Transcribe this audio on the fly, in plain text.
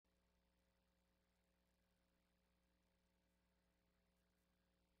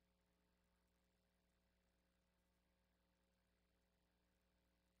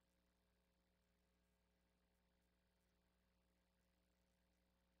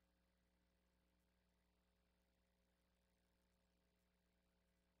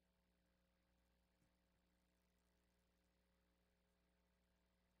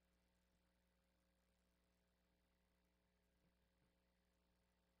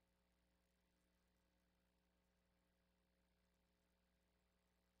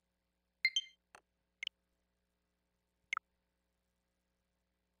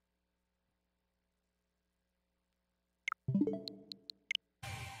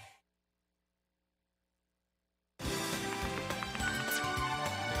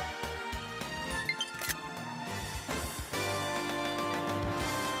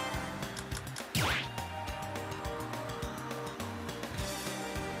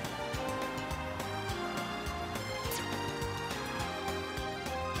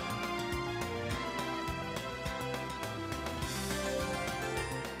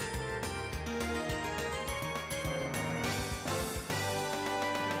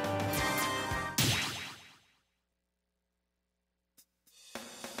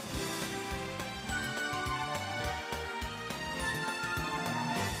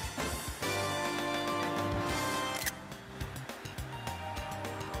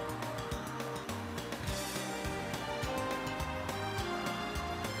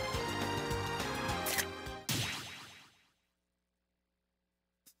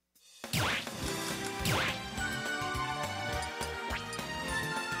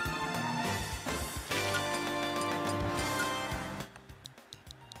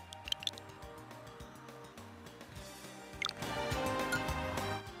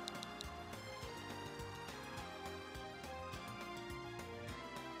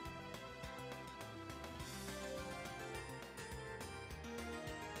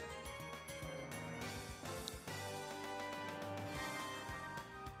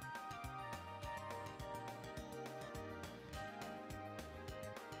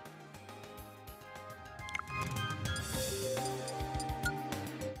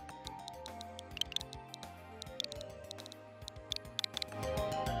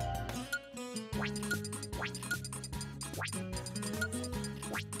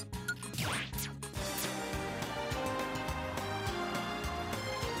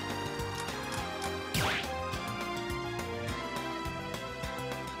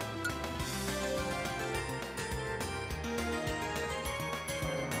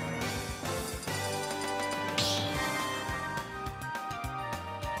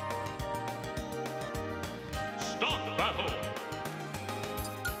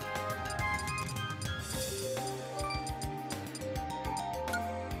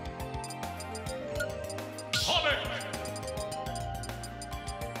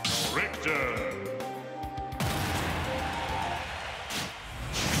Twister.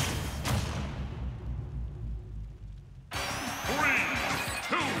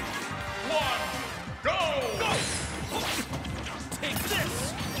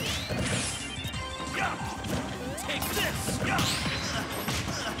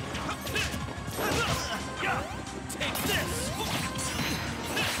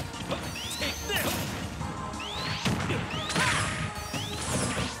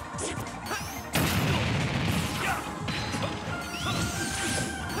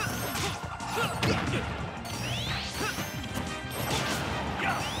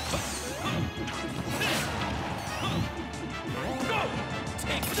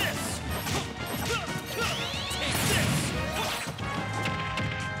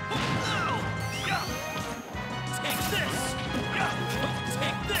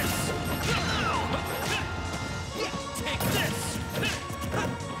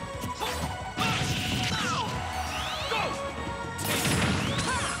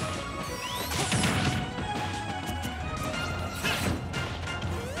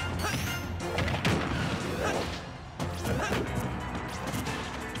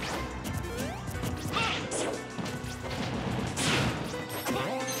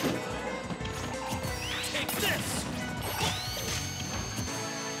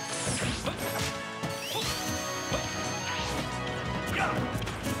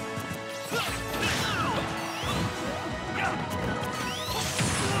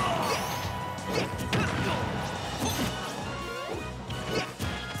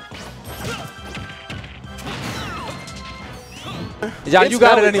 John, you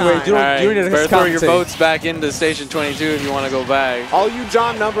got it anyway. You don't need to throw your votes back into Station 22 if you want to go back. All you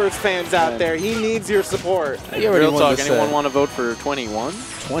John Numbers fans out there, he needs your support. Real talk, anyone want to vote for 21?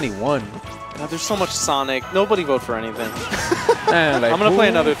 21? God, there's so much Sonic. Nobody vote for anything. Man, like, I'm going to play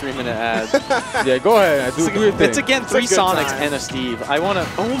another 3-minute ad. Yeah, go ahead. Do your thing. It's again 3 Sonics and a Steve. I want to...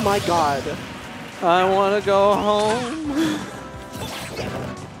 Oh my god. I want to go home.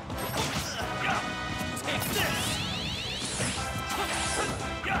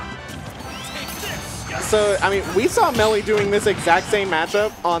 So, I mean, we saw Meli doing this exact same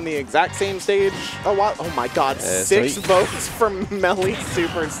matchup on the exact same stage a while. Oh my god, 6 votes from Meli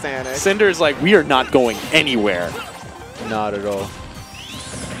SuperSanic. Cinder's like, we are not going anywhere. Not at all.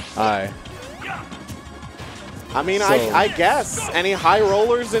 Alright. I mean, I guess. Any high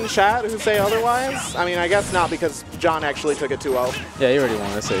rollers in chat who say otherwise? I mean, I guess not because John actually took it 2-0. Yeah, he already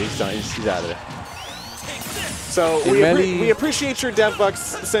won. That's it. He's done. He's out of it. So we appreciate your dev bucks,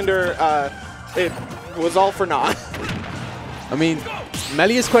 Cinder. It was all for naught. I mean,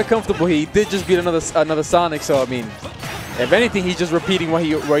 Meli is quite comfortable. He did just beat another Sonic, so I mean, if anything, he's just repeating what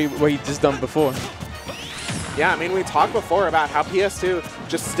he just done before. Yeah, I mean, we talked before about how PS2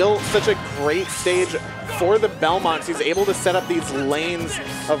 just still such a great stage for the Belmonts. He's able to set up these lanes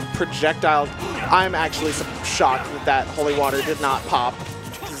of projectiles. I'm actually shocked that Holy Water did not pop,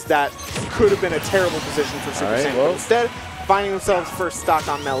 because that could have been a terrible position for SuperSanic. Right, well. Instead, finding themselves first stock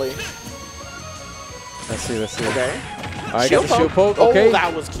on Meli. Let's see. Okay. All right, got the shield poke. Okay. Oh,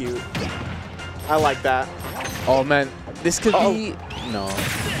 that was cute. I like that. Oh man, this could be no.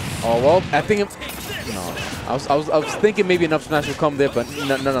 Oh well, I think no. I was thinking maybe enough smash would come there, but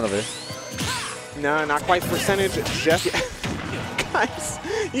none of it. No, not quite percentage just yet. Guys,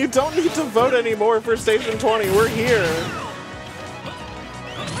 you don't need to vote anymore for Station 20. We're here.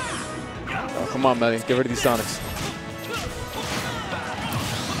 Oh, come on, Meli, get rid of these Sonics.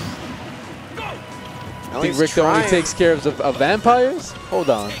 I think Rick only takes care of vampires? Hold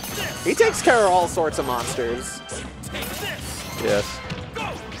on. He takes care of all sorts of monsters. Yes.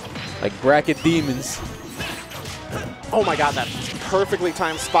 Like bracket demons. Oh my god, that perfectly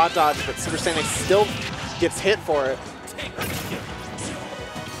timed spot dodge, but SuperSanic still gets hit for it.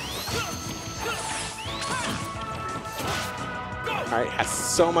 Alright, has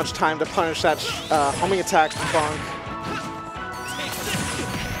so much time to punish that homing attack bonk.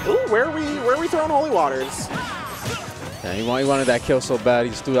 Ooh, where are we throwing Holy Waters? Yeah, he wanted that kill so bad,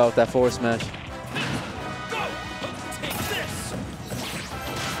 he just threw out with that forward smash.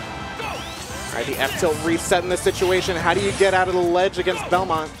 All right, the F-tilt reset in this situation. How do you get out of the ledge against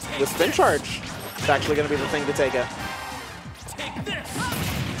Belmont? The spin charge is actually going to be the thing to take it.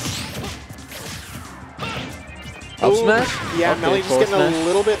 Up smash? Yeah, okay, Meli just getting smash. a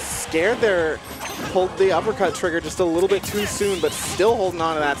little bit scared there. Pulled the uppercut trigger just a little bit too soon, but still holding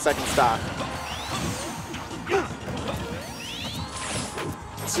on to that second stock.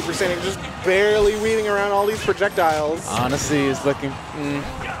 SuperSanic just barely weaving around all these projectiles. Honestly, it's looking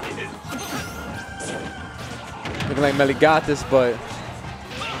looking like Meli got this, but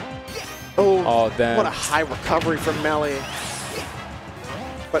Oh, damn. What a high recovery from Meli.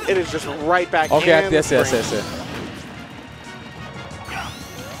 But it is just right back Okay, in. yes. All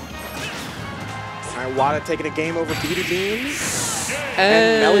right, Wada taking a game over Beauty Beans.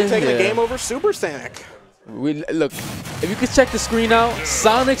 And Meli taking a game over SuperSanic. Look, if you could check the screen out,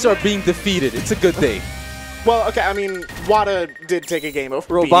 Sonics are being defeated. It's a good day. Well, okay, I mean, Wada did take a game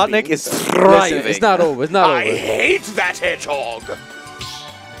over Robotnik Beans. is thriving. Listen, it's not over. It's not over. I hate that hedgehog.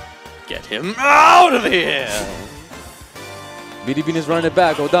 Get him out of here. BD Bean is running it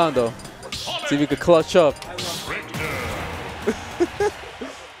back. Hold on, though. See if we could clutch up.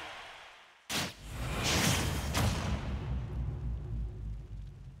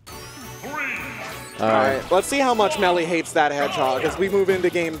 All right, let's see how much Meli hates that hedgehog as we move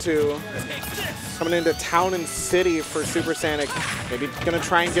into game 2. Coming into Town and City for SuperSanic. Maybe gonna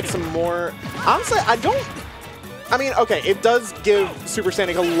try and get some more. Honestly, I mean, okay, it does give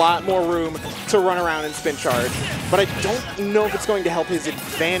SuperSanic a lot more room to run around and spin charge, but I don't know if it's going to help his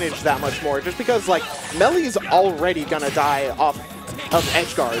advantage that much more, just because, like, Meli's already gonna die off of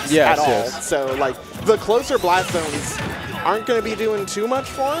edge guards at all. Yes. So, like, the closer blast zones aren't gonna be doing too much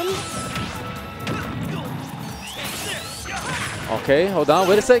for him. Okay, hold on.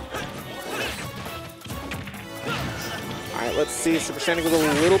 Wait a sec. All right, let's see. SuperSanic with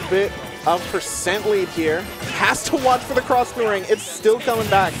a little bit of percent lead here. Has to watch for the cross ring. It's still coming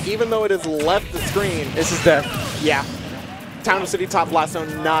back, even though it has left the screen. This is death. Yeah. Town and City top blast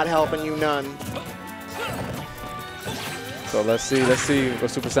zone not helping you none. So let's see what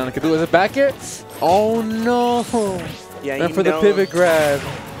SuperSanic can do. Is it back here? Oh no! Yeah, and for the pivot grab.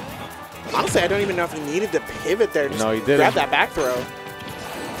 Honestly, I don't even know if he needed to pivot there. Just No, he didn't. grab that back throw.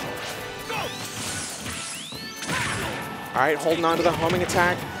 All right, holding on to the homing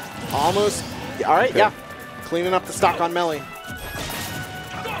attack. Almost. All right, yeah. Cleaning up the stock on Meli.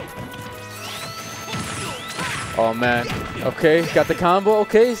 Oh man. Okay, got the combo.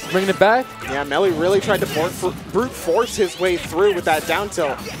 Okay, he's bringing it back. Yeah, Meli really tried to brute force his way through with that down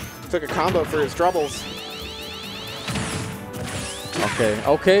tilt. Took a combo for his troubles.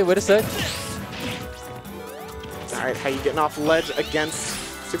 Okay, wait a sec. All right, how you getting off ledge against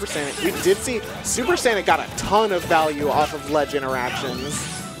SuperSanic? We did see SuperSanic got a ton of value off of ledge interactions.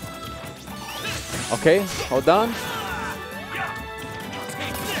 Okay, hold on.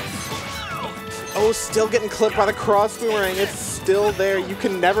 Oh, still getting clipped by the cross boomerang. It's still there. You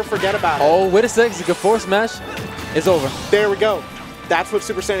can never forget about it. Oh, wait a sec. It's a good force smash. It's over. There we go. That's what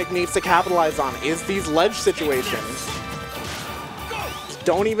SuperSanic needs to capitalize on, is these ledge situations.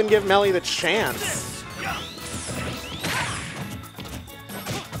 Don't even give Meli the chance.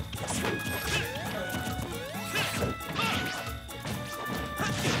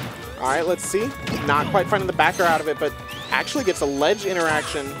 All right, let's see. Not quite finding the backer out of it, but actually gets a ledge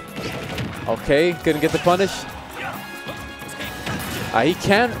interaction. Okay, couldn't get the punish. He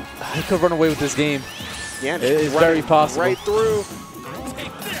could run away with this game. Yeah, it is very possible. Right through.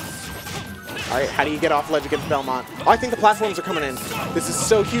 All right, how do you get off ledge against Belmont? Oh, I think the platforms are coming in. This is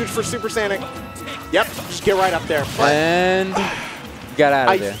so huge for SuperSanic. Yep, just get right up there. And got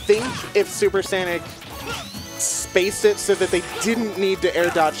out of there. I think if SuperSanic spaced it so that they didn't need to air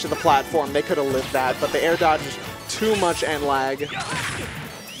dodge to the platform, they could have lived that, but the air dodge is too much end lag.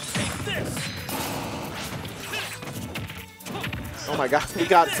 Oh my god, we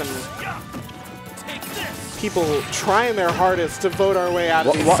got some people trying their hardest to vote our way out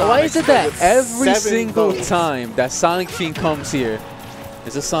of these Sonics. Why is it that every 7 single votes. time that Sonic Fiend comes here,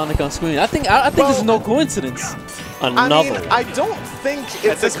 there's a Sonic on screen? I think this is no coincidence. Another. I mean, I don't think it's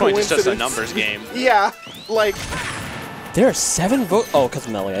At this a point, it's coincidence. just a numbers game. Yeah, like... There are 7 votes. Oh, because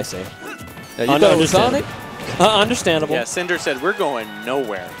Meli, I see. Yeah, you thought it was Sonic? Understandable. Yeah, Cinder said we're going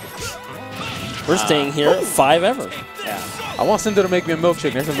nowhere. We're staying here 5 ever. Yeah. I want Cinder to make me a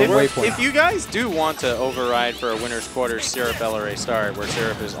milkshake. There's a waypoint. If you guys do want to override for a winner's quarters Syrup LRA start, where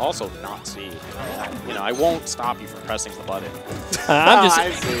Syrup is also not C, I won't stop you from pressing the button. I'm just.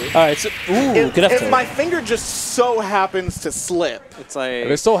 I see. All right. So, ooh, good If afternoon. my finger just so happens to slip, It's like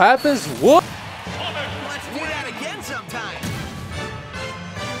If it so happens, what? Let's do that again sometime.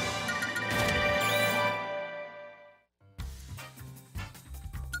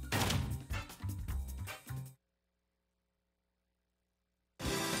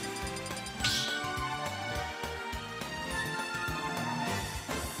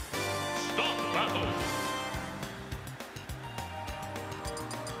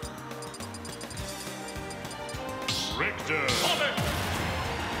 Richter.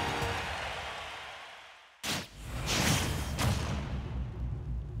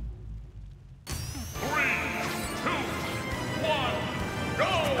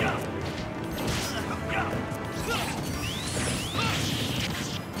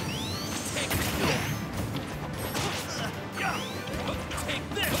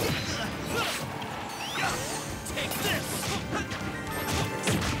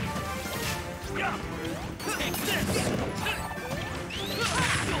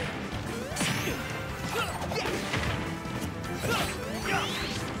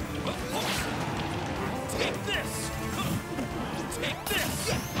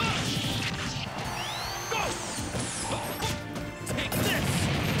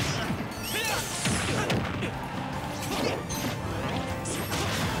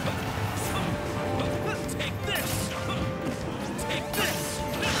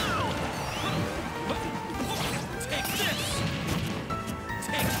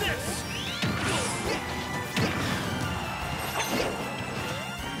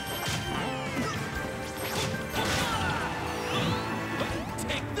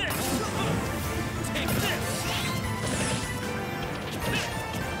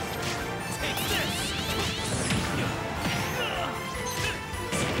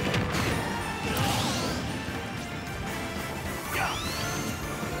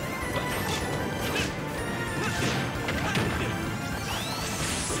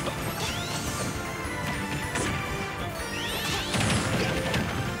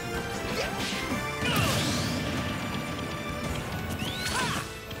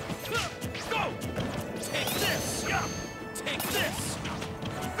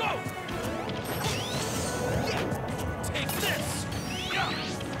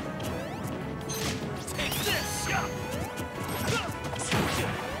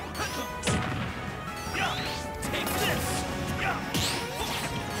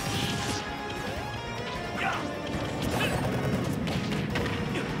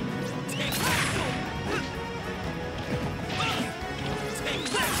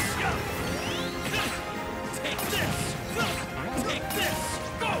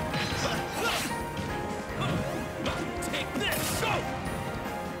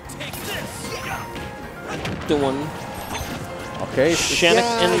 Doing Okay. Shannick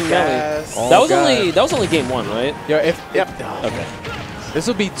Yeah, and I Meli. guess. Oh, That was only game 1, right? Yeah, Yep. Okay. this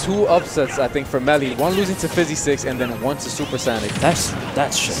will be 2 upsets, I think, for Meli. 1 losing to Fizzy 6 and then 1 to SuperSanic. That's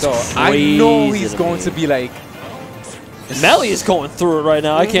just So I know he's going to be like, Meli is going through it right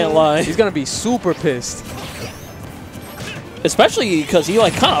now. I can't lie. he's gonna be super pissed. Especially because he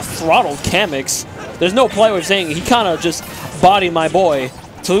like kind of throttled Kamix. There's no play with saying he kind of just bodied my boy.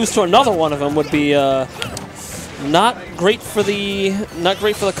 To lose to another one of them would be not great for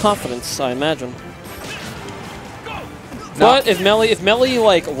the confidence, I imagine. But if Meli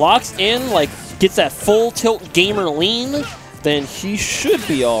like locks in, like gets that full tilt gamer lean, then he should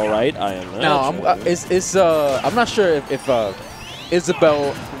be all right, I imagine. Now I'm not sure if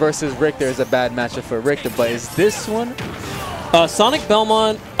Isabel versus Richter is a bad matchup for Richter, but is this one? Sonic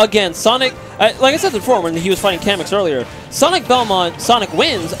Belmont, again, Sonic, like I said before when he was fighting Kamix earlier, Sonic Belmont, Sonic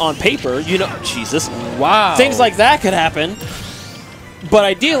wins on paper, you know, Jesus. Wow. Things like that could happen. But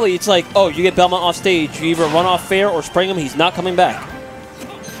ideally, it's like, oh, you get Belmont off stage, you either run off fair or spring him, he's not coming back.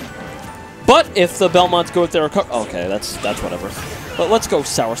 But if the Belmonts go with their recovery, okay, that's whatever. But let's go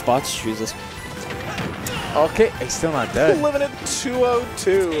Sour Spots, Jesus. Okay, he's still not dead. Living at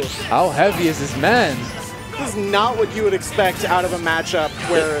 202. How heavy is this man? This is not what you would expect out of a matchup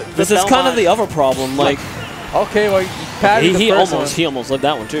where the This is kind of the other problem, like Okay, well, he almost lived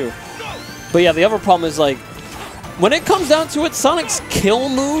that one too. But yeah, the other problem is like when it comes down to it, Sonic's kill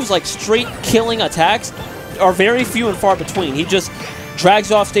moves, like straight killing attacks, are very few and far between. He just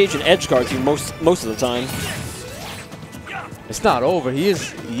drags off stage and edge guards you most of the time. It's not over. He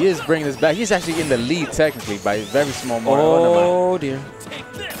is bringing this back. He's actually in the lead technically by a very small margin. Oh dear.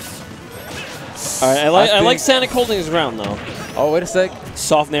 All right, I like Sonic holding his ground though. Oh, wait a sec.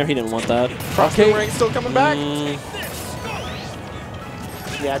 Soft Nair, he didn't want that. Okay, ring still coming back.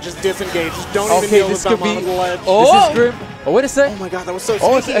 Yeah, just disengage. Just don't even deal with Belmont on the ledge. This is grim. Oh, wait a sec. Oh my god, that was so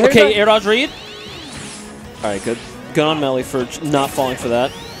Oh, sneaky. Okay, air dodge read. All right, good. Good on Meli for not falling for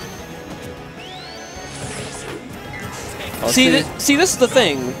that. See, this is the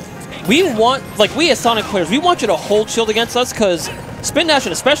thing. We as Sonic players, we want you to hold shield against us because Spin Dash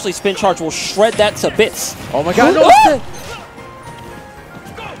and especially Spin Charge will shred that to bits. Oh my god, no!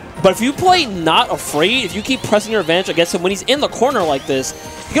 But if you play not afraid, if you keep pressing your advantage against him when he's in the corner like this,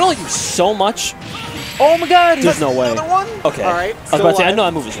 you can only do so much. Oh my god! There's no way. Another one? Okay. All right. I was about to say, I know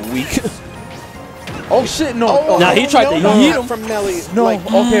that move is weak. Oh shit, no. Oh, Nah, he tried to yeet yeet him. from Meli. No, Like,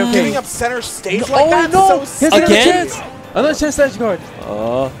 okay. giving up center stage like that. No! So Here's another Again? chance. Another chance to edge guard.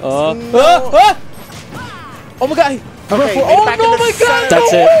 No. Oh my god. Okay, Oh back no, into my god!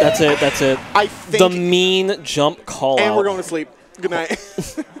 That's it. I think. The mean jump call and out. we're going to sleep. Good night.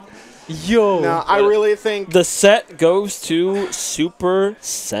 Yo. No, I really think. The set goes to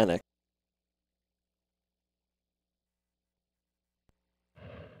SuperSanic.